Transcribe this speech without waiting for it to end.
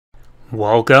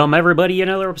Welcome, everybody,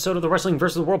 another episode of the Wrestling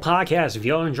vs. the World podcast. If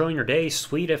y'all are enjoying your day,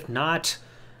 sweet. If not,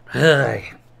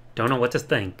 I don't know what to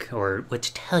think or what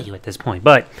to tell you at this point.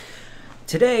 But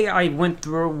today I went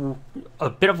through a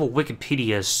bit of a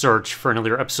Wikipedia search for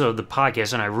another episode of the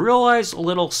podcast, and I realized a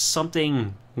little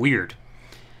something weird.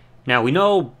 Now, we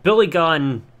know Billy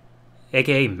Gunn,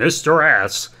 aka Mr.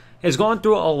 Ass, has gone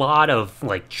through a lot of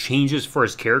changes for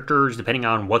his characters depending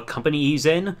on what company he's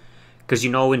in. Because,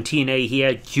 in TNA, he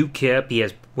had Q-Kip,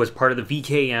 was part of the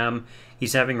VKM,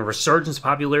 he's having a resurgence of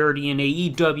popularity in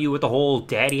AEW with the whole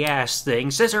daddy ass thing,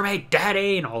 scissor make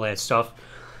daddy, and all that stuff.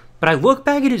 But I look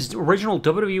back at his original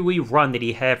WWE run that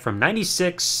he had from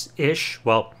 96-ish,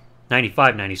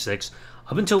 95, 96,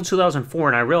 up until 2004,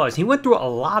 and I realized he went through a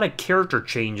lot of character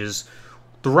changes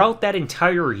throughout that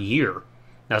entire year.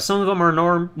 Now, some of them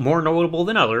are more notable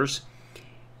than others,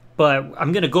 but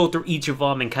I'm going to go through each of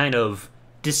them and kind of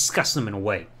discuss them in a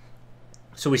way.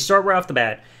 So we start right off the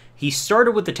bat. He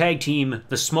started with the tag team,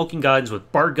 the Smoking Guns,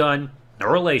 with Bart Gunn, no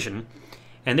relation,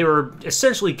 and they were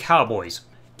essentially cowboys.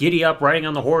 Giddy up, riding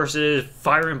on the horses,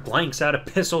 firing blanks out of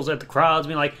pistols at the crowds,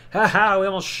 being like, ha, we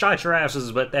almost shot your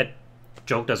asses, but that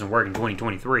joke doesn't work in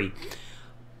 2023.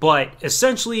 But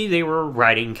essentially, they were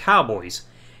riding cowboys.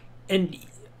 And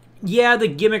yeah, the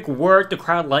gimmick worked, the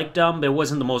crowd liked them, but it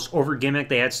wasn't the most over gimmick.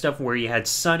 They had stuff where you had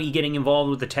Sonny getting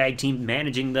involved with the tag team,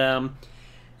 managing them.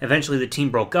 Eventually the team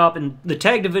broke up, and the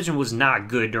tag division was not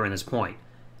good during this point.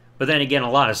 But then again, a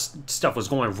lot of stuff was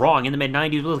going wrong in the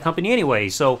mid-90s with the company anyway,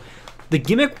 so the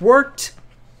gimmick worked,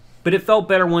 but it felt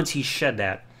better once he shed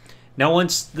that. Now,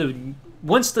 once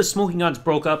the Smoking Guns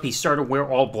broke up, he started to wear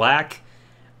all black.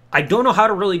 I don't know how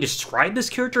to really describe this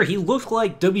character. He looked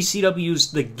like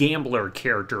WCW's The Gambler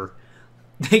character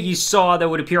that you saw that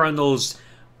would appear on those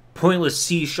pointless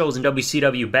C shows in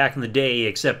WCW back in the day,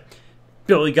 except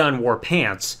Billy Gunn wore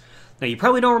pants. Now, you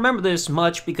probably don't remember this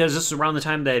much because this is around the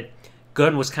time that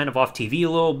Gunn was kind of off TV a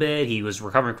little bit. He was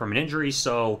recovering from an injury,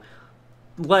 so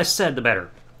less said the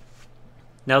better.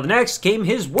 Now, the next came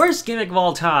his worst gimmick of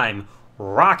all time,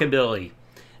 Rockabilly.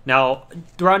 Now,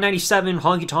 throughout 97,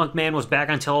 Honky Tonk Man was back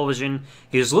on television.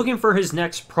 He was looking for his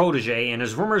next protege, and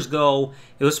as rumors go,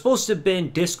 it was supposed to have been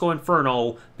Disco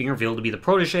Inferno being revealed to be the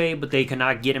protege, but they could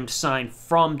not get him to sign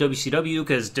from WCW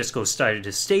because Disco decided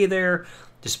to stay there,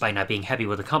 despite not being happy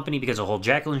with the company because of the whole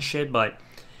Jacqueline shit, but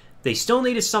they still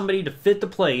needed somebody to fit the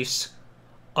place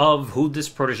of who this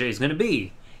protege is going to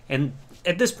be. And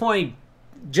at this point,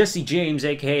 Jesse James,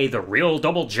 aka the real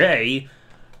Double J,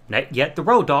 not yet the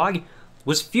Road Dogg,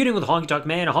 was feuding with Honky Tonk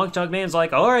Man, and Honky Tonk Man's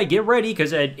like, alright, get ready,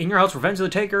 because at In Your House Revenge of the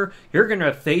Taker, you're going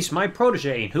to face my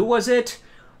protege. And who was it?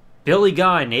 Billy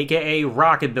Gunn, a.k.a.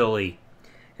 Rockabilly.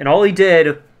 And all he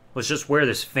did was just wear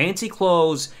this fancy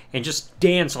clothes and just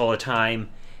dance all the time.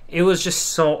 It was just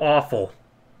so awful.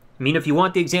 I mean, if you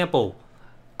want the example,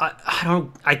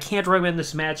 I can't recommend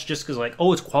this match just because,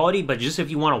 it's quality, but just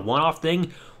if you want a one-off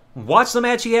thing, watch the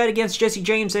match he had against Jesse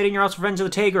James at In Your House Revenge of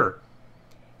the Taker.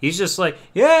 He's just like,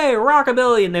 yay,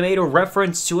 Rockabilly! And they made a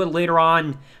reference to it later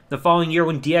on the following year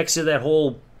when DX did that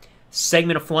whole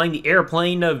segment of flying the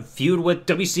airplane to feud with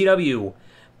WCW.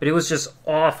 But it was just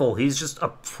awful. He's just a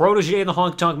protege of the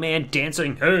Honky Tonk Man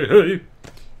dancing, hey.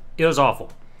 It was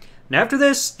awful. And after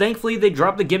this, thankfully, they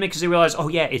dropped the gimmick because they realized, oh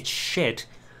yeah, it's shit.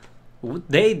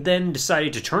 They then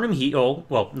decided to turn him heel.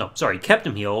 Kept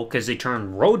him heel because they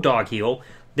turned Road Dogg heel.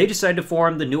 They decided to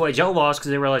form the New Age Outlaws because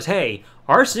they realized, hey,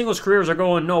 our singles careers are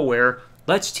going nowhere.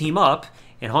 Let's team up.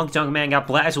 And Honky Tonk Man got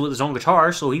blasted with his own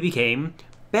guitar, so he became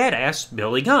Badass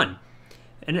Billy Gunn.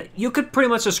 And you could pretty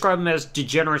much describe them as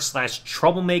degenerates /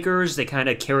 troublemakers. They kind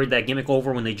of carried that gimmick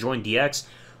over when they joined DX.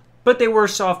 But they were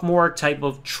sophomore type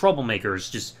of troublemakers,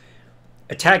 just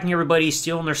attacking everybody,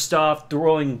 stealing their stuff,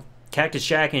 throwing Cactus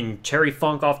Jack and Terry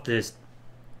Funk off the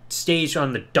stage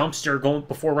on the dumpster going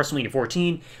before WrestleMania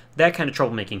 14. That kind of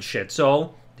troublemaking shit.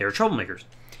 So, they were troublemakers.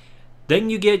 Then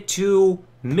you get to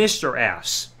Mr.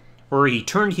 Ass, where he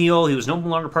turned heel. He was no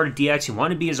longer part of DX. He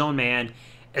wanted to be his own man.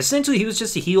 Essentially, he was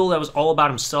just a heel that was all about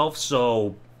himself,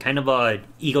 so kind of a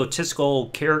egotistical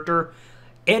character.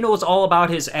 And it was all about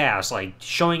his ass,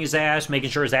 showing his ass, making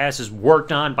sure his ass is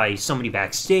worked on by somebody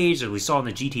backstage, as we saw in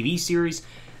the GTV series.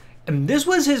 And this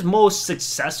was his most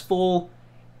successful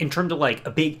in terms of,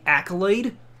 a big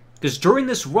accolade. Because during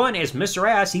this run as Mr.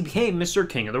 Ass, he became Mr.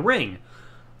 King of the Ring.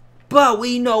 But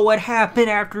we know what happened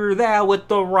after that with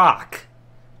The Rock.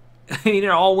 I mean, it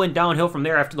all went downhill from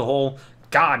there after the whole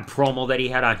God promo that he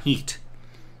had on Heat.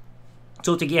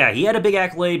 So, yeah, he had a big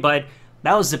accolade, but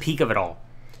that was the peak of it all.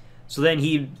 So then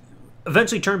he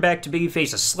eventually turned back to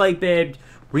babyface a slight bit,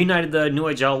 reunited the New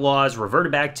Age Outlaws,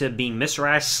 reverted back to being Mr.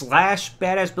 Ass slash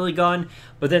Badass Billy Gunn,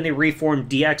 but then they reformed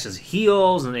DX as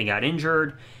heels and they got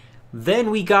injured. Then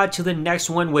we got to the next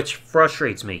one, which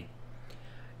frustrates me.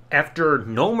 After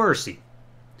No Mercy,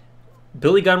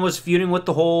 Billy Gunn was feuding with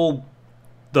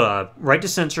the Right to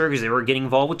Censor because they were getting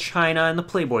involved with China and the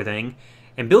Playboy thing.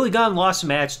 And Billy Gunn lost a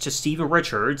match to Steven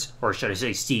Richards, or should I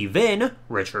say Steven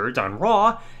Richards, on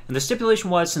Raw. And the stipulation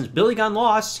was, since Billy Gunn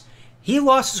lost, he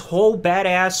lost his whole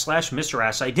badass slash Mr.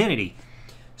 Ass identity.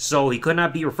 So he could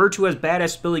not be referred to as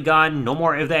Badass Billy Gunn, no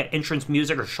more of that entrance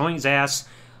music or showing his ass,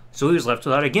 so he was left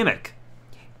without a gimmick.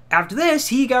 After this,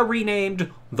 he got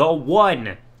renamed The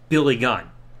One Billy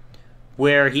Gunn,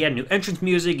 where he had new entrance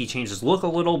music, he changed his look a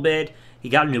little bit, he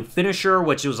got a new finisher,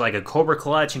 which was like a Cobra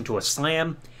Clutch into a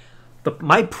slam.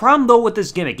 My problem, though, with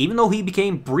this gimmick, even though he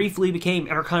briefly became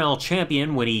Intercontinental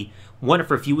Champion when he won it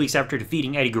for a few weeks after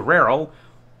defeating Eddie Guerrero,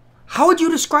 how would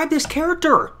you describe this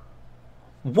character?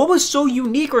 What was so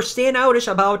unique or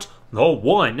standoutish about The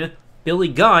One Billy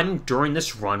Gunn during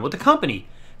this run with the company?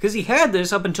 Because he had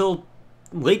this up until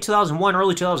late 2001,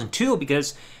 early 2002,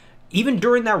 because even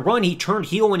during that run, he turned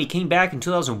heel when he came back in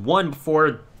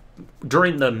 2001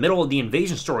 during the middle of the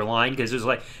Invasion storyline, because it was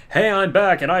like, hey, I'm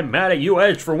back, and I'm mad at you,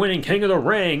 Edge, for winning King of the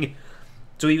Ring.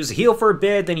 So he was a heel for a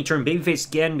bit, then he turned babyface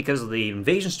again because of the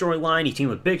Invasion storyline, he teamed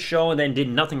with Big Show, and then did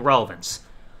nothing relevant.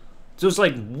 So it's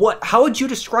like, what? How would you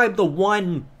describe the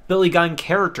One Billy Gunn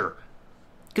character?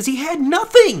 Because he had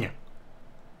nothing!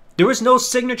 There was no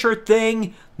signature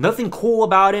thing, nothing cool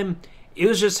about him. It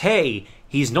was just, hey,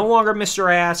 he's no longer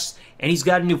Mr. Ass, and he's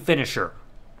got a new finisher.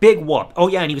 Big whoop. Oh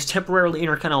yeah, and he was temporarily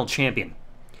Intercontinental Champion.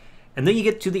 And then you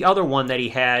get to the other one that he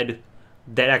had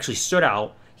that actually stood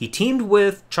out. He teamed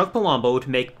with Chuck Palumbo to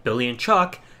make Billy and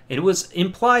Chuck, and it was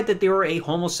implied that they were a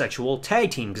homosexual tag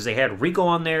team, because they had Rico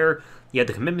on there, you had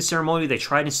the commitment ceremony they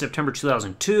tried in September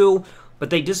 2002, but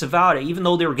they disavowed it, even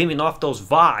though they were giving off those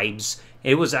vibes.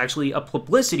 It was actually a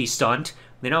publicity stunt.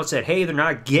 They now said, hey, they're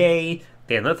not gay,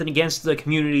 they have nothing against the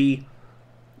community.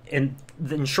 And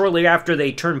then shortly after,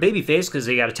 they turned babyface because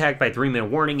they got attacked by 3-minute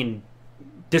warning and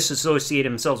disassociated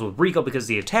themselves with Rico because of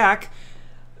the attack.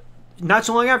 Not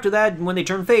so long after that, when they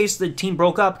turned face, the team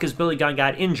broke up because Billy Gunn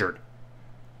got injured.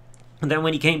 And then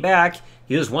when he came back,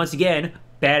 he was once again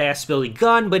Badass Billy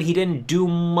Gunn, but he didn't do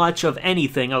much of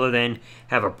anything other than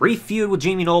have a brief feud with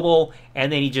Jamie Noble,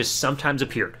 and then he just sometimes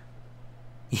appeared.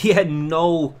 He had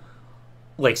no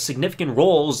significant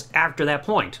roles after that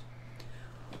point.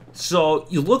 So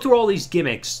you look through all these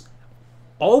gimmicks,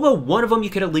 all but one of them you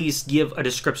could at least give a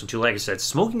description to. Like I said,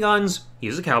 Smoking Guns, he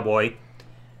was a cowboy.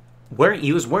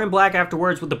 He was wearing black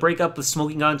afterwards with the breakup with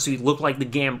Smoking Guns, so he looked like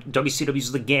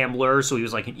WCW's The Gambler, so he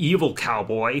was like an evil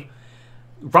cowboy.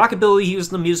 Rockabilly, he was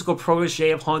the musical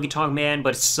protege of Honky Tonk Man,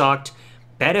 but it sucked.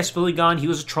 Badass Billy Gunn, he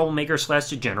was a troublemaker slash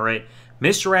degenerate.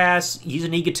 Mr. Ass, he's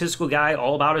an egotistical guy,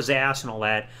 all about his ass and all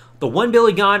that. The One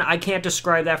Billy Gunn, I can't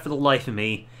describe that for the life of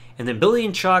me. And then Billy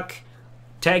and Chuck,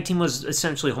 tag team was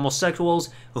essentially homosexuals.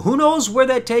 Who knows where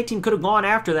that tag team could have gone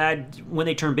after that when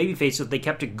they turned babyface if they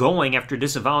kept it going after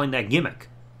disavowing that gimmick.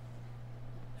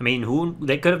 I mean,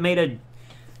 they could have made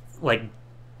a,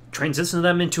 transition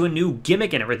them into a new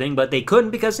gimmick and everything, but they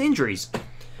couldn't because of injuries.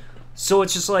 So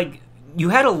it's just like, you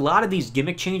had a lot of these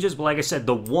gimmick changes, but like I said,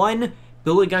 the One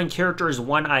Billy Gunn character is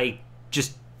one I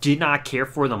just did not care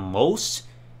for the most.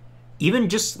 Even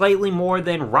just slightly more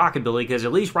than Rockabilly, because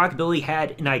at least Rockabilly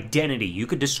had an identity. You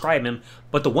could describe him,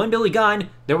 but the One Billy Gunn,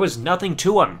 there was nothing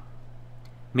to him.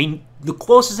 I mean, the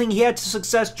closest thing he had to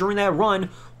success during that run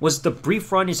was the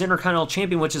brief run as Intercontinental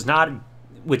Champion, which is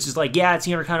like, yeah, it's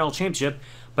the Intercontinental Championship,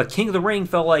 but King of the Ring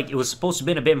felt like it was supposed to have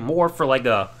been a bit more for like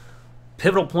a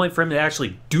pivotal point for him to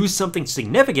actually do something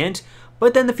significant,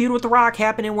 but then the feud with The Rock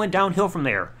happened and went downhill from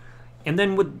there. And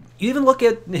then you even look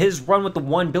at his run with the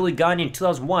One Billy Gunn in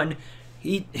 2001,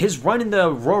 his run in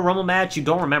the Royal Rumble match you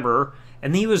don't remember,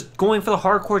 and then he was going for the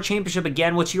Hardcore Championship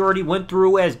again, which he already went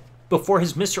through before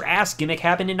his Mr. Ass gimmick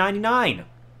happened in 99.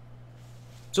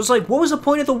 So it's like, what was the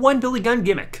point of the One Billy Gunn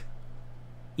gimmick?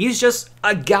 He's just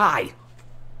a guy.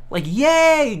 Like,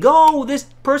 yay, go, this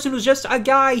person who's just a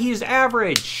guy, he's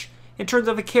average in terms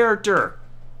of a character.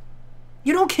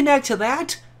 You don't connect to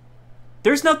that.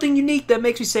 There's nothing unique that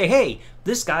makes me say, hey,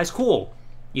 this guy's cool.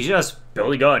 He's just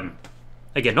Billy Gunn.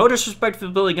 Again, no disrespect for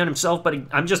Billy Gunn himself, but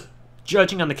I'm just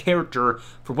judging on the character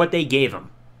for what they gave him.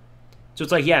 So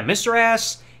it's like, yeah, Mr.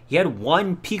 Ass, he had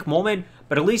one peak moment,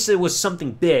 but at least it was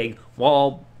something big.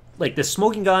 While, the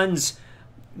Smoking Guns,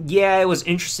 yeah, it was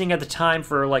interesting at the time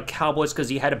for, Cowboys because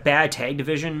he had a bad tag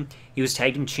division. He was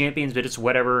tag team champions, but it's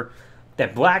whatever.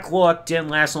 That black look didn't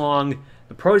last long.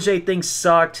 The protege thing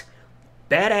sucked.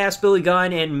 Badass Billy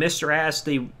Gunn and Mr. Ass,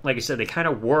 they, like I said, they kind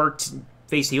of worked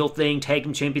face the heel thing, tag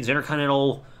team champions,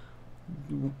 intercontinental,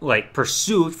 like,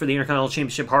 pursuit for the Intercontinental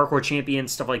Championship, hardcore champion,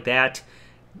 stuff like that,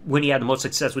 when he had the most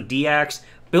success with DX.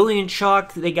 Billy and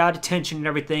Chuck, they got attention and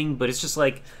everything, but it's just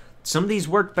like, some of these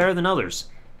worked better than others.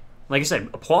 Like I said,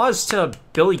 applause to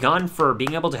Billy Gunn for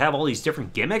being able to have all these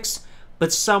different gimmicks,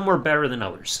 but some were better than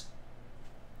others.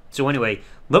 So anyway,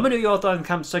 let me know what you all thought in the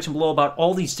comment section below about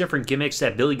all these different gimmicks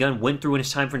that Billy Gunn went through in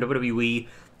his time for WWE,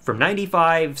 from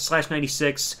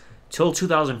 95/96 till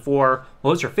 2004.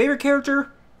 What was your favorite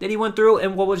character that he went through,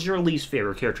 and what was your least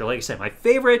favorite character? Like I said, my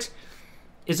favorite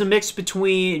is a mix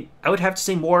between, I would have to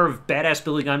say, more of Badass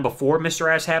Billy Gunn before Mr.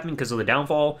 Ass happened because of the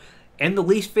downfall, and the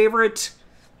least favorite,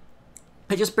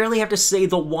 I just barely have to say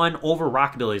the one over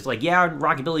Rockabilly. It's like, yeah,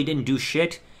 Rockabilly didn't do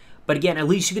shit, but again, at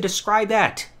least you could describe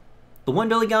that. The one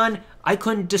Billy Gunn, I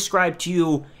couldn't describe to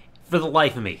you for the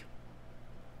life of me.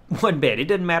 One bit. It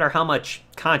didn't matter how much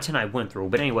content I went through.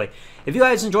 But anyway, if you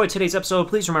guys enjoyed today's episode,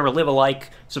 please remember to leave a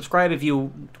like, subscribe if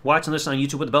you watching this on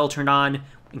YouTube with the bell turned on,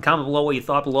 and comment below what you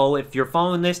thought below. If you're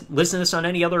following this, listening to this on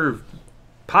any other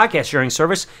podcast sharing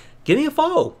service, give me a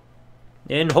follow.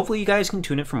 And hopefully you guys can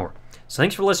tune in for more. So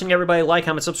thanks for listening, everybody. Like,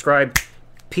 comment, subscribe.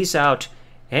 Peace out.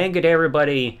 And good day,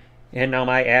 everybody. And now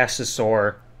my ass is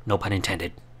sore. No pun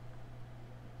intended.